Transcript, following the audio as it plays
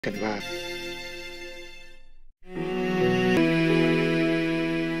กันว่า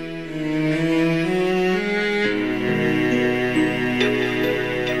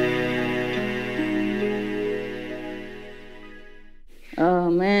Oh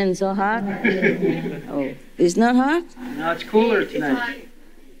man, so hot. Oh, it's not hot? No, it's cooler tonight.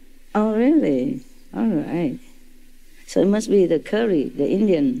 Oh, really? All right. So it must be the curry, the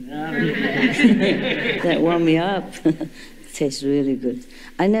Indian, that warmed me up. Tastes really good.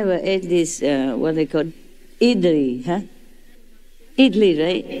 I never ate this, what they call idli, huh? Idli,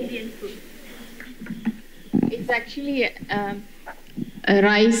 right? Indian food. It's actually a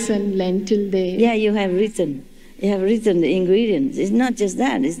rice and lentil there. Yeah, you have written. You have written the ingredients. It's not just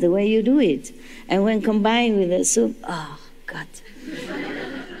that, it's the way you do it. And when combined with the soup, oh, God.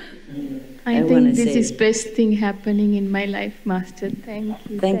 I think this is best thing happening in my life, Master. Thank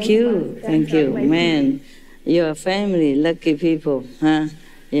you. Thank you. Thank you. Man, your family, lucky people, huh?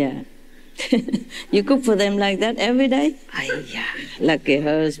 Yeah. You cook for them like that every day? Yeah. Lucky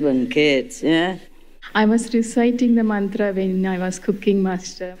husband, kids, yeah? I was reciting the mantra when I was cooking,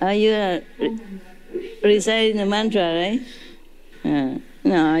 Master. You are reciting the mantra, right?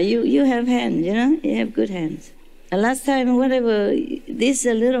 No, you have hands, you know? You have good hands. Last time, whatever, this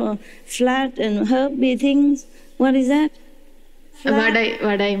a little flat and herby things, what is that?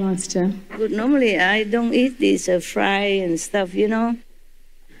 Vadai, Master. Good. Normally, I don't eat this fry and stuff, you know?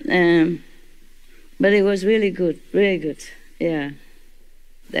 But it was really good, really good, yeah.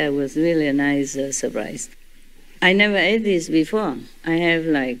 That was really a nice surprise. I never ate this before. I have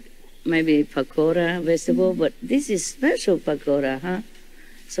like maybe pakora vegetable, but this is special pakora, huh?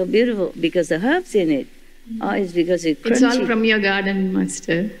 So beautiful because the herbs in it. Oh, it's because it's crunchy. It's all from your garden,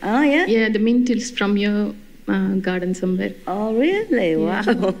 Master. Oh, yeah? Yeah, the mint is from your garden somewhere. Oh, really? Yeah. Wow.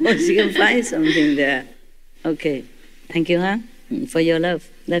 So you can find something there. Okay. Thank you, huh? For your love.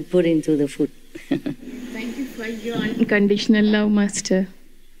 That put into the food. Thank you for your unconditional love, Master.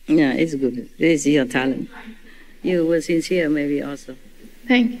 Yeah, it's good. This is your talent. You were sincere maybe also.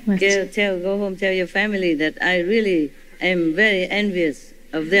 Thank you, Master. Go home, tell your family that I really am very envious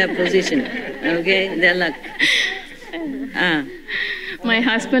of their position, okay, their luck. My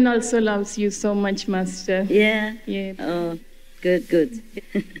husband also loves you so much, Master. Yeah? Yeah. Oh, good.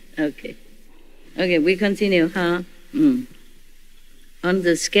 Okay, we continue, huh? On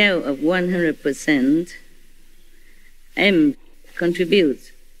the scale of 100%, M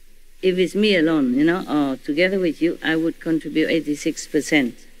contributes. If it's me alone, you know, or together with you, I would contribute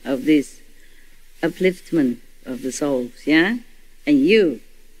 86% of this upliftment of the souls, yeah? And you,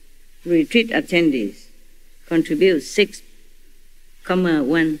 retreat attendees, contribute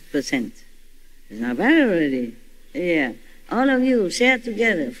 6.1%. It's not bad already. Yeah. All of you share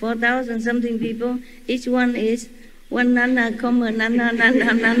together, 4,000 something people, each one is 1 nana,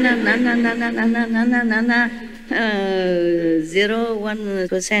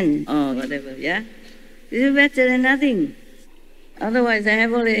 0.1% or whatever, yeah? This is better than nothing. Otherwise, I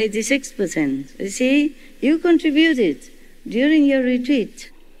have only 86%. You see, you contributed during your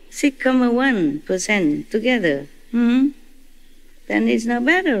retreat, 6.1% together. Then it's not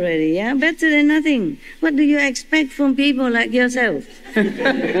bad already, yeah? Better than nothing. What do you expect from people like yourself?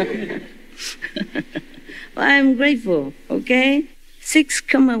 Well, I'm grateful, okay?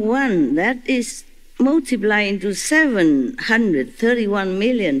 6.1, that is multiplied into 731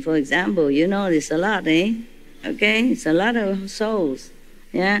 million, for example. You know, it's a lot, eh? Okay? It's a lot of souls,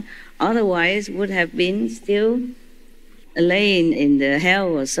 yeah? Otherwise, would have been still laying in the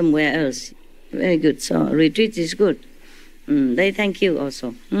hell or somewhere else. Very good. So retreat is good. They thank you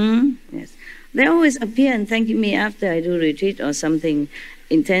also. Yes. They always appear and thank me after I do retreat or something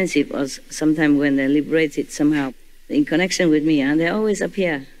intensive or sometime when they're liberated somehow in connection with me. And they always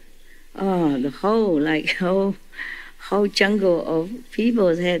appear. Oh, the whole jungle of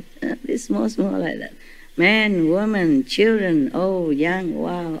people's head. It's more like that. Men, women, children, old, young.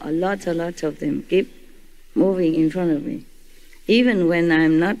 Wow, a lot of them keep moving in front of me. Even when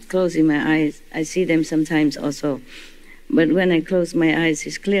I'm not closing my eyes, I see them sometimes also. But when I close my eyes,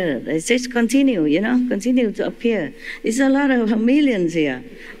 it's clearer. They just continue, you know, continue to appear. It's a lot of millions here.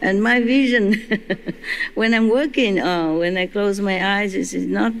 And my vision, when I'm working, when I close my eyes, it's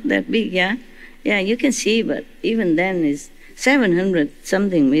not that big, yeah? Yeah, you can see, but even then, it's 700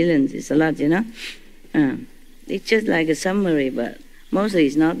 something millions. It's a lot, you know? It's just like a summary, but mostly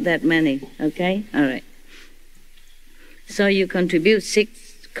it's not that many, okay? All right. So you contribute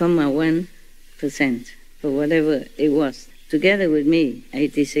 6.1% for whatever it was, together with me,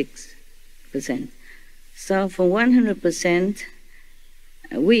 86%. So for 100%,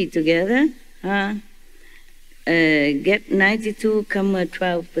 we together get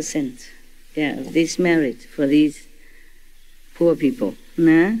 92.12%. Yeah, of this merit for these poor people.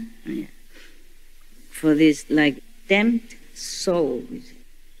 Nah? Yeah. For this like damned soul.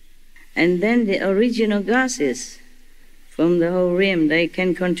 And then the original gases from the whole realm, they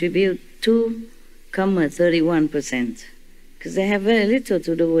can contribute 2.31%. Because they have very little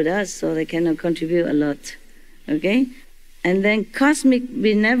to do with us, so they cannot contribute a lot. Okay? And then cosmic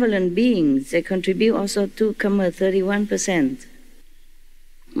benevolent beings, they contribute also 2.31%.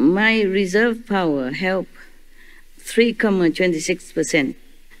 My reserve power help 3.26%.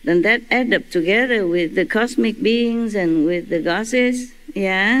 Then that add up together with the cosmic beings and with the gases,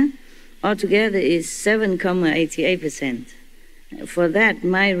 yeah, altogether is 7.88%. For that,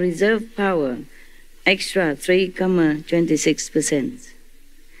 my reserve power extra 3.26%.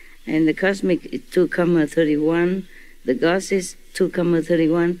 And the cosmic is 2.31, the gases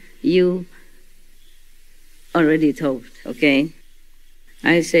 2.31, you already told, okay?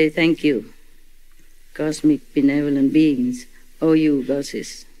 I say thank you, cosmic benevolent beings, all you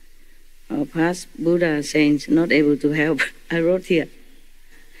gases. Our past Buddha saints not able to help. I wrote here,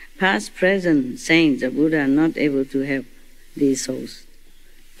 past, present saints of Buddha not able to help these souls.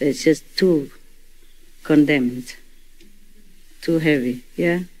 They're just too condemned, too heavy,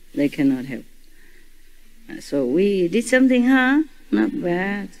 yeah? They cannot help. So we did something, huh? Not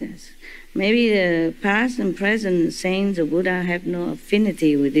bad, yes. Maybe the past and present saints of Buddha have no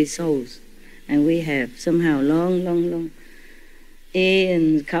affinity with these souls. And we have somehow long.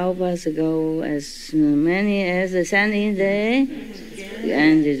 In Kalpas ago, as many as the sun in the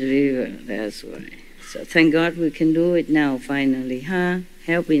Ganges River, that's why. So thank God we can do it now finally, huh?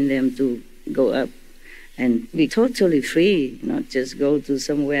 Helping them to go up and be totally free, not just go to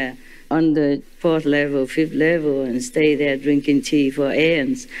somewhere on the 4th level, 5th level and stay there drinking tea for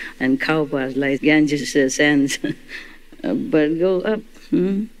aeons and Kalpas like Ganges sands, but go up.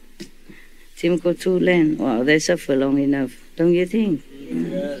 Timko land, wow, they suffer long enough, don't you think?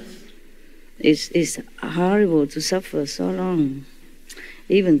 Yes. It's horrible to suffer so long.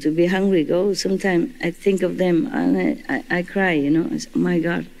 Even to be hungry ghosts, sometimes I think of them and I cry, you know. Oh my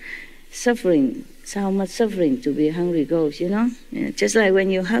God, suffering, so much suffering to be a hungry ghost, you know. Yeah, just like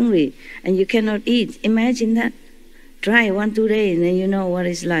when you're hungry and you cannot eat, imagine that. Try 1-2 days and then you know what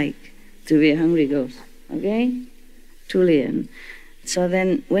it's like to be a hungry ghost, okay? Truly. And so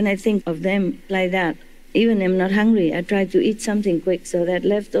then when I think of them like that, even I'm not hungry, I try to eat something quick so that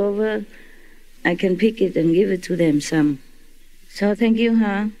leftover, I can pick it and give it to them some. So thank you,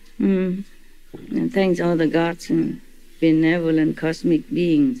 huh? And thanks all the gods and benevolent cosmic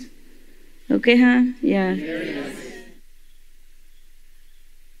beings. Okay, huh? Yeah. Yes.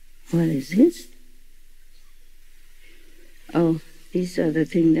 What is this? Oh, these are the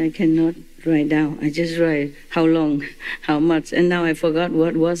things I cannot write down. I just write how long, how much, and now I forgot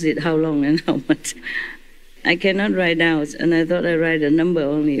what was it, how long and how much. I cannot write down, and I thought I write a number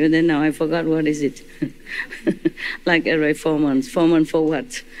only, and then now I forgot what is it. Like I write 4 months. 4 months for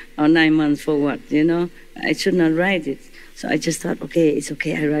what? Or 9 months for what, you know? I should not write it. So I just thought, okay, it's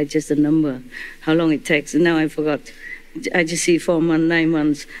okay, I write just a number, how long it takes, and now I forgot. I just see 4 months, 9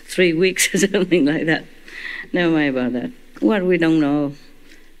 months, 3 weeks, or something like that. Never mind about that. What we don't know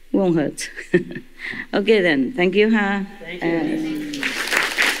won't hurt. Okay then, thank you, huh? Thank you.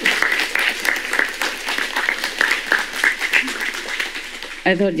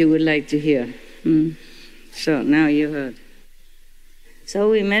 I thought you would like to hear. So now you heard.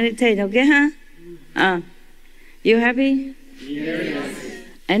 So we meditate, okay, huh? You happy? Yes.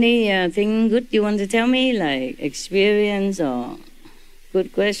 Anything good you want to tell me, like experience or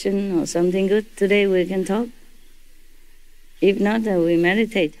good question or something good today we can talk? If not, we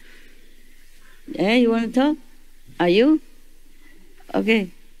meditate. Yeah, you want to talk? Are you?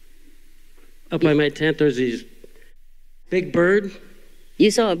 Okay. Up by my tent, there's this big bird. You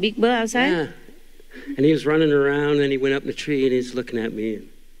saw a big bird outside? Yeah. And he was running around, and he went up in the tree, and he's looking at me.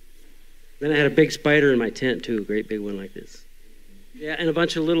 Then I had a big spider in my tent, too, a great big one like this. Yeah, and a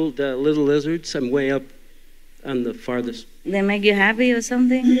bunch of little lizards. I'm way up on the farthest. They make you happy or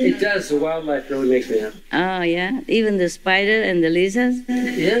something? It does. The wildlife really makes me happy. Oh, yeah? Even the spider and the lizards?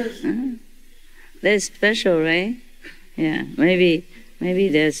 Yes. They're special, right? Yeah, maybe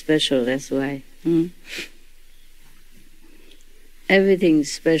they're special, that's why.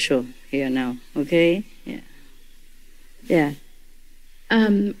 Everything's special here now, okay? Yeah. Yeah.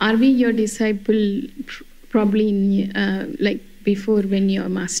 Are we your disciple probably in, like before when you're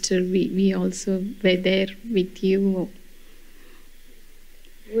master, we also were there with you?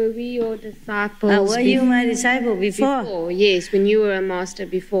 Were we your disciples? Were you my disciple before? Before, yes, when you were a master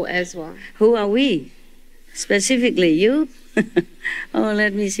before as well. Who are we? Specifically you? Oh,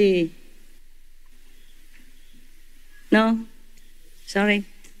 let me see. No? Sorry.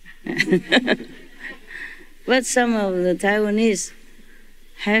 But some of the Taiwanese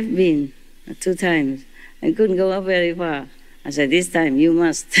have been 2 times and couldn't go up very far. I said, this time you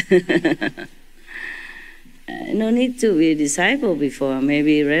must. No need to be a disciple before,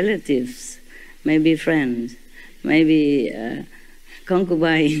 maybe relatives, maybe friends, maybe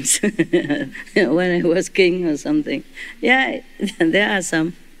concubines when I was king or something. Yeah, there are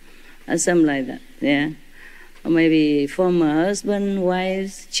some like that, yeah. Or maybe former husband,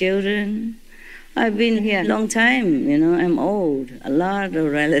 wives, children. I've been here a long time, I'm old. A lot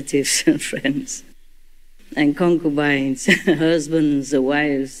of relatives and friends. And concubines, husbands,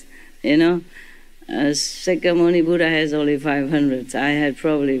 wives, Sakyamuni Buddha has only 500. I had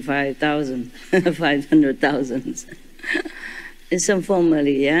probably 5,000, 500,000. It's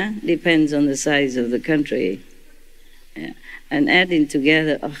informally, yeah? Depends on the size of the country. Yeah. And adding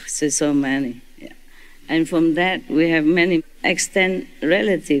together, so many. Yeah. And from that, we have many extended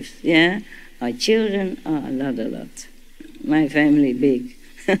relatives, yeah? Our children, a lot. My family, big,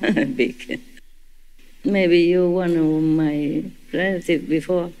 big. Maybe you're one of my relatives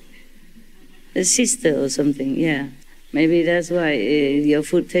before. A sister or something, yeah. Maybe that's why your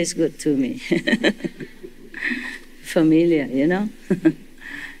food tastes good to me. Familiar,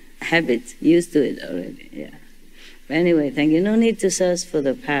 Habit, used to it already, yeah. But anyway, thank you. No need to search for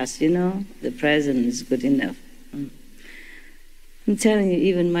the past, The present is good enough. I'm telling you,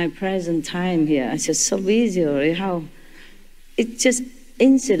 even my present time here, I'm just so busy already, how it just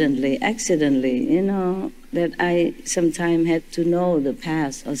accidentally, that I sometimes had to know the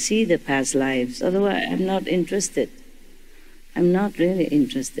past or see the past lives. Otherwise, I'm not interested. I'm not really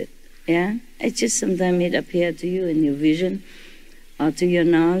interested, yeah? It just sometimes it appears to you in your vision or to your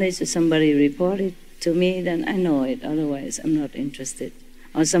knowledge, or somebody reported to me, then I know it. Otherwise, I'm not interested.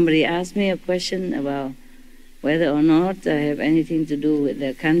 Or somebody asks me a question about whether or not I have anything to do with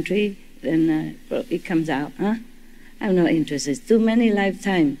their country, then it comes out, I'm not interested. Too many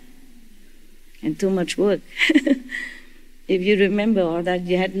lifetimes and too much work. If you remember all that,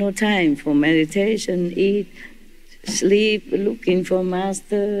 you had no time for meditation, eat, sleep, looking for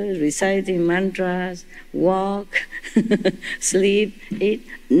master, reciting mantras, walk, sleep, eat,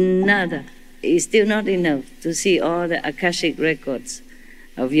 nada. It's still not enough to see all the Akashic records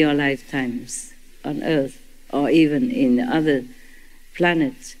of your lifetimes on Earth or even in other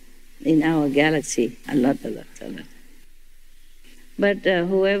planets in our galaxy. A lot. But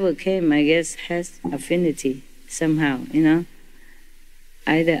whoever came, I guess, has affinity somehow,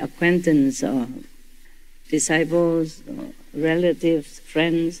 either acquaintance or disciples, or relatives,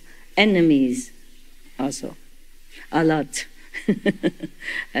 friends, enemies also, a lot.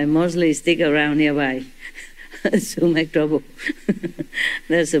 And mostly stick around nearby, so make trouble.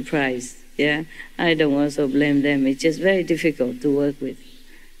 That's a price, yeah. I don't also blame them. It's just very difficult to work with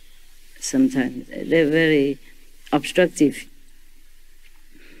sometimes. They're very obstructive.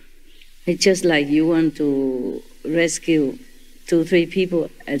 It's just like you want to rescue 2, 3 people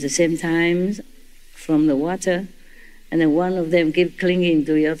at the same time from the water, and then one of them keep clinging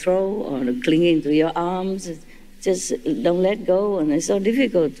to your throat or clinging to your arms. Just don't let go, and it's so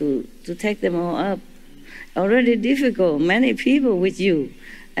difficult to take them all up. Already difficult, many people with you,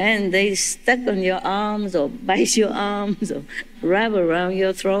 and they stuck on your arms or bite your arms or wrap around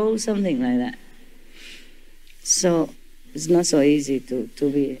your throat, something like that. So it's not so easy to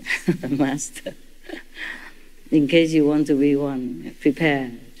be a master. In case you want to be one,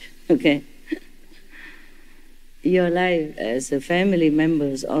 prepare, okay? Your life as a family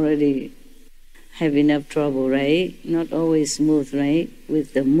members already have enough trouble, right? Not always smooth, right?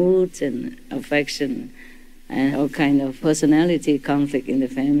 With the moods and affection and all kind of personality conflict in the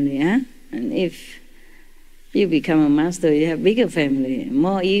family, huh? And if you become a master, you have bigger family,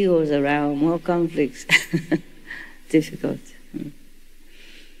 more egos around, more conflicts. Difficult.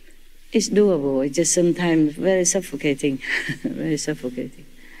 It's doable. It's just sometimes very suffocating, very suffocating,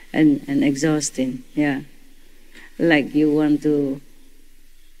 and exhausting. Yeah, like you want to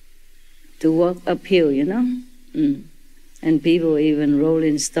walk uphill, and people even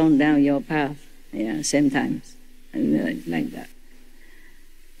rolling stone down your path. Yeah, same times, and like that.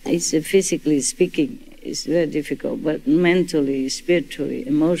 It's physically speaking, it's very difficult, but mentally, spiritually,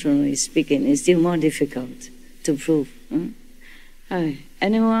 emotionally speaking, it's still more difficult to prove. Hi.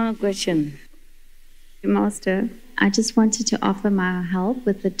 Any more question? Master, I just wanted to offer my help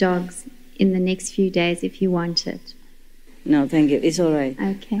with the dogs in the next few days if you want it. No, thank you. It's all right.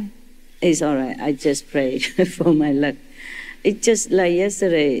 Okay. It's all right. I just pray for my luck. It's just like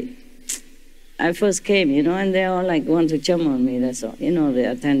yesterday, I first came, and they all like want to jump on me, that's all,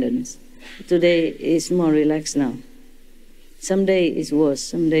 the attendants. Today is more relaxed now. Some day it's worse,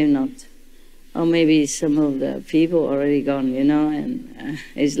 some day not. Or maybe some of the people already gone, and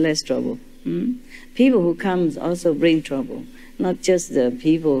it's less trouble. People who come also bring trouble, not just the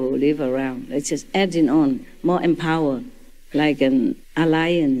people who live around. It's just adding on, more empowered, like an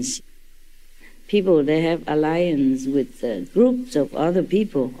alliance. People, they have alliance with groups of other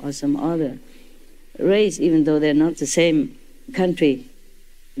people or some other race, even though they're not the same country.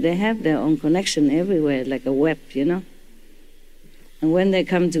 They have their own connection everywhere, like a web, And when they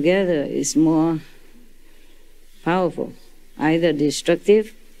come together, it's more powerful, either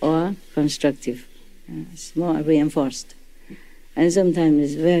destructive or constructive. It's more reinforced. And sometimes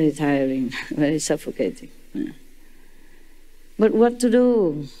it's very tiring, very suffocating. But what to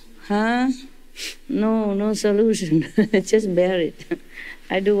do? No solution. Just bear it.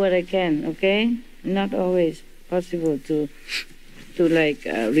 I do what I can, okay? Not always possible to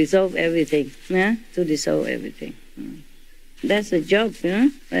resolve everything, to dissolve everything. That's the job,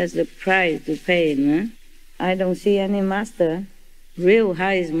 That's the price to pay, I don't see any master, real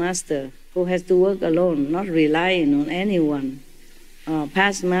highest master, who has to work alone, not relying on anyone, or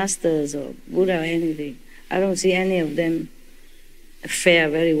past masters or Buddha or anything. I don't see any of them fare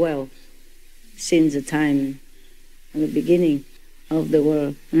very well since the time, the beginning of the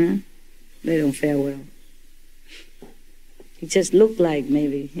world. They don't fare well. It just look like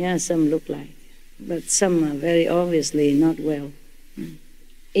maybe, some look like, but some are very obviously not well.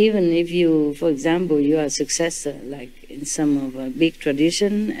 Even if you, for example, you are a successor, like in some of a big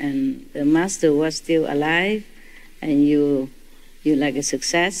tradition, and the master was still alive, and you like a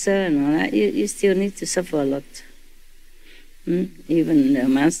successor and all that, you still need to suffer a lot. Even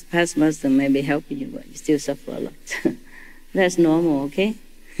the past master may be helping you, but you still suffer a lot. That's normal, okay?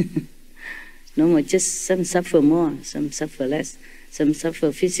 Normal, just some suffer more, some suffer less, some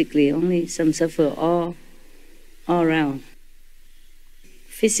suffer physically only, some suffer all around.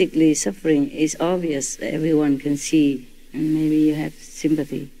 Physically suffering is obvious, everyone can see, and maybe you have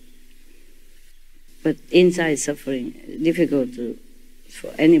sympathy. But inside suffering, difficult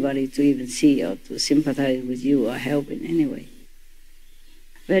for anybody to even see or to sympathize with you or help in any way.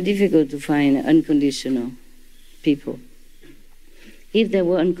 Very difficult to find unconditional people. If they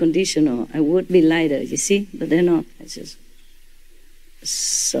were unconditional, I would be lighter, you see, but they're not. It's just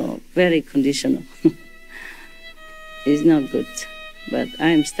so very conditional. It's not good, but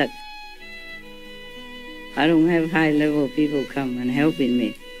I'm stuck. I don't have high-level people come and helping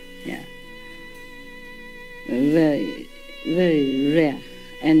me. Very, very rare,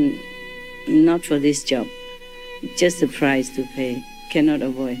 and not for this job. Just the price to pay, cannot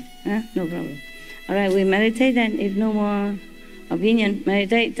avoid. No problem. All right, we meditate, and if no more opinion,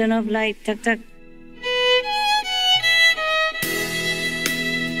 meditate, turn off light, tuck, tuck.